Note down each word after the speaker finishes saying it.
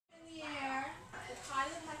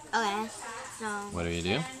Okay, so... What do you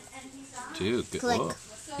do? 2. Good. Click. Oh,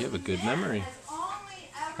 you have a good memory.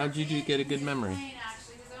 How'd you get a good memory?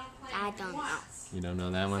 I don't know. You don't know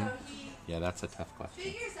that one? Yeah, that's a tough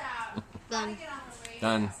question. Done.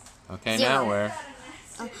 Done. Okay, 0. now where?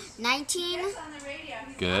 19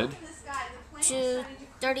 Good. to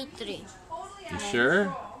 33. You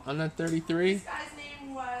sure on that 33?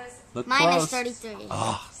 Look Minus close. 33.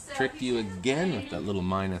 Oh, tricked you again with that little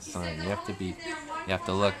minus sign. You have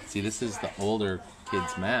to look. See, this is the older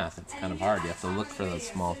kids' math. It's kind of hard. You have to look for those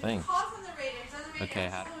small things. Okay,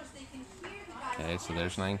 okay, so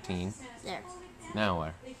there's 19. There. Now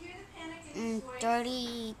where?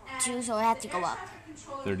 32, so I have to go up.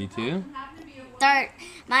 32?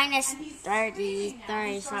 Minus 30,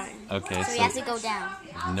 sorry. Okay, so you have to go down.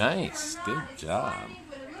 Nice. Good job.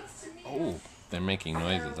 Oh, they're making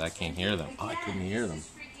noises. I can't hear them. Oh, I couldn't hear them.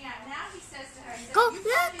 Go,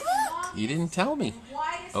 look! You didn't tell me.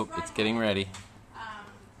 Oh, it's getting ready.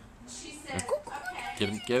 Get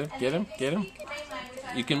him.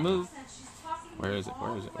 You can move. Where is it?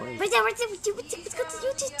 Right there.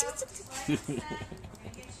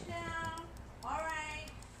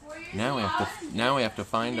 Now we have to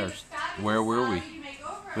find our. Where were we?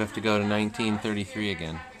 We have to go to 1933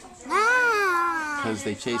 again. Because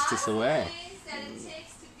they chased us away.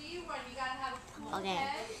 Okay,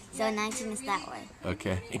 so 19 is that way.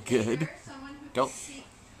 Okay, good. Go.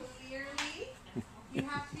 19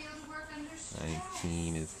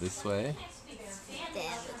 is this way. There we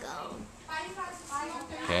go.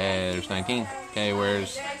 Okay, there's 19. Okay,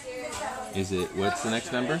 is it? What's the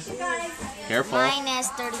next number? Careful. Minus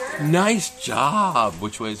 33. Nice job.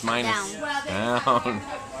 Which way is minus? Down.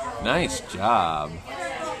 Nice job.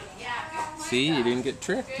 See, you didn't get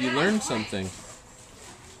tricked. You learned something.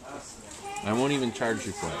 I won't even charge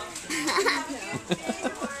you for it.